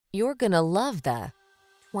You're gonna love the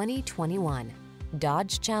 2021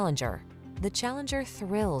 Dodge Challenger. The Challenger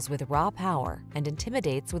thrills with raw power and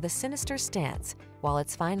intimidates with a sinister stance, while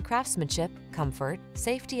its fine craftsmanship, comfort,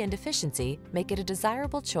 safety, and efficiency make it a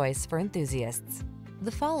desirable choice for enthusiasts.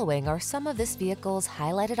 The following are some of this vehicle's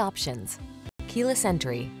highlighted options: keyless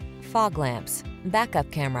entry, fog lamps,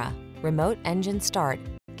 backup camera, remote engine start,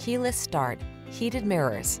 keyless start, heated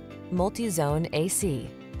mirrors, multi-zone AC,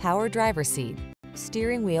 power driver seat,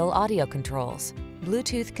 steering wheel audio controls,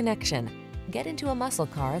 Bluetooth connection. Get into a muscle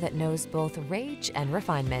car that knows both rage and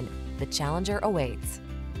refinement. The Challenger awaits.